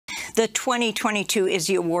The 2022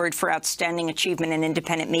 Izzy Award for Outstanding Achievement in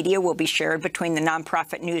Independent Media will be shared between the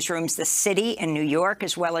nonprofit newsrooms The City in New York,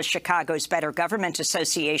 as well as Chicago's Better Government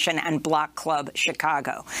Association and Block Club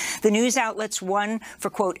Chicago. The news outlets won for,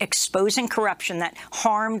 quote, exposing corruption that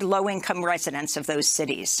harmed low-income residents of those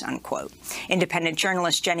cities, unquote. Independent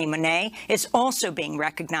journalist Jenni Monet is also being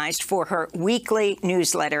recognized for her weekly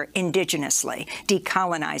newsletter, Indigenously,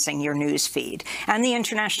 Decolonizing Your Newsfeed. And the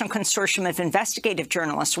International Consortium of Investigative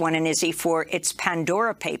Journalists won an Izzy for its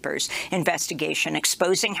Pandora Papers investigation,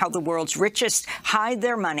 exposing how the world's richest hide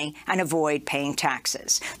their money and avoid paying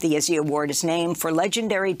taxes. The Izzy Award is named for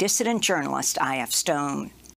legendary dissident journalist I.F. Stone.